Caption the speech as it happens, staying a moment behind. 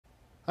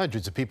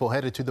Hundreds of people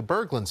headed to the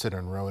Berglund Center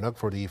in Roanoke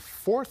for the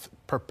fourth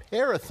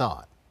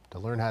Prepareathon to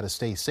learn how to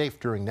stay safe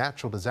during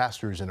natural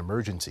disasters and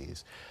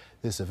emergencies.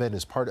 This event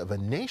is part of a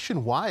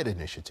nationwide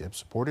initiative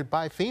supported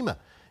by FEMA,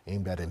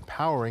 aimed at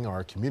empowering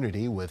our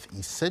community with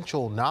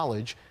essential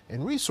knowledge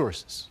and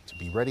resources to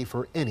be ready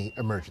for any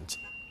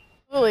emergency.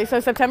 Absolutely. So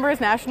September is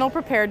National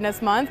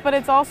Preparedness Month, but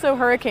it's also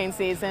hurricane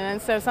season.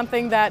 And so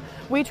something that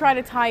we try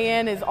to tie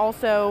in is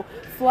also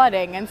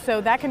flooding. And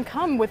so that can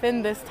come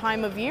within this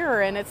time of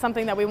year. And it's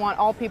something that we want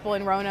all people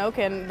in Roanoke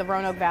and the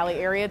Roanoke Valley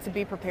area to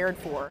be prepared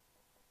for.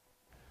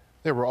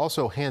 There were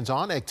also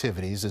hands-on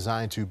activities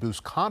designed to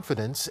boost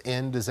confidence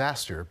in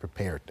disaster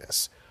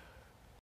preparedness.